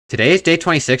Today is day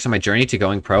 26 on my journey to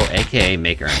going pro, aka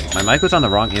make earnings. My mic was on the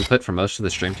wrong input for most of the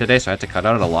stream today, so I had to cut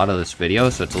out a lot of this video,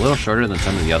 so it's a little shorter than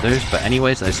some of the others. But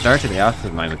anyways, I started today off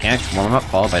with my mechanics warm-up,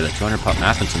 followed by the 200 pup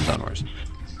map and some zone wars.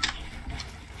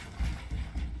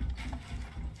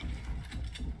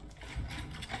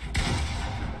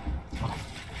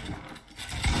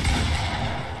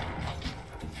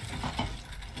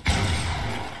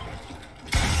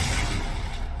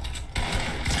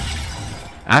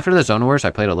 After the zone wars, I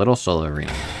played a little solo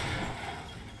arena.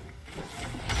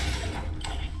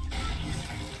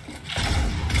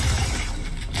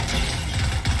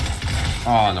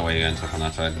 Oh, no way, you end up on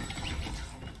that side.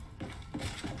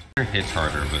 It hits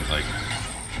harder, but like...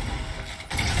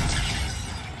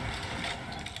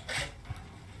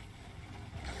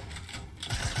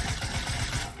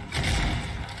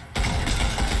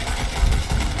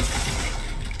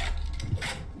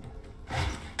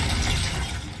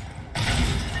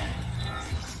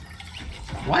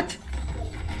 What?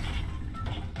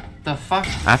 The fuck?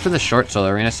 After the short solo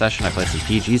arena session, I played some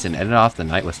PGs and ended off the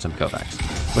night with some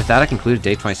Kovacs. With that, I concluded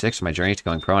day 26 of my journey to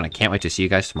going pro, and I can't wait to see you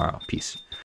guys tomorrow. Peace.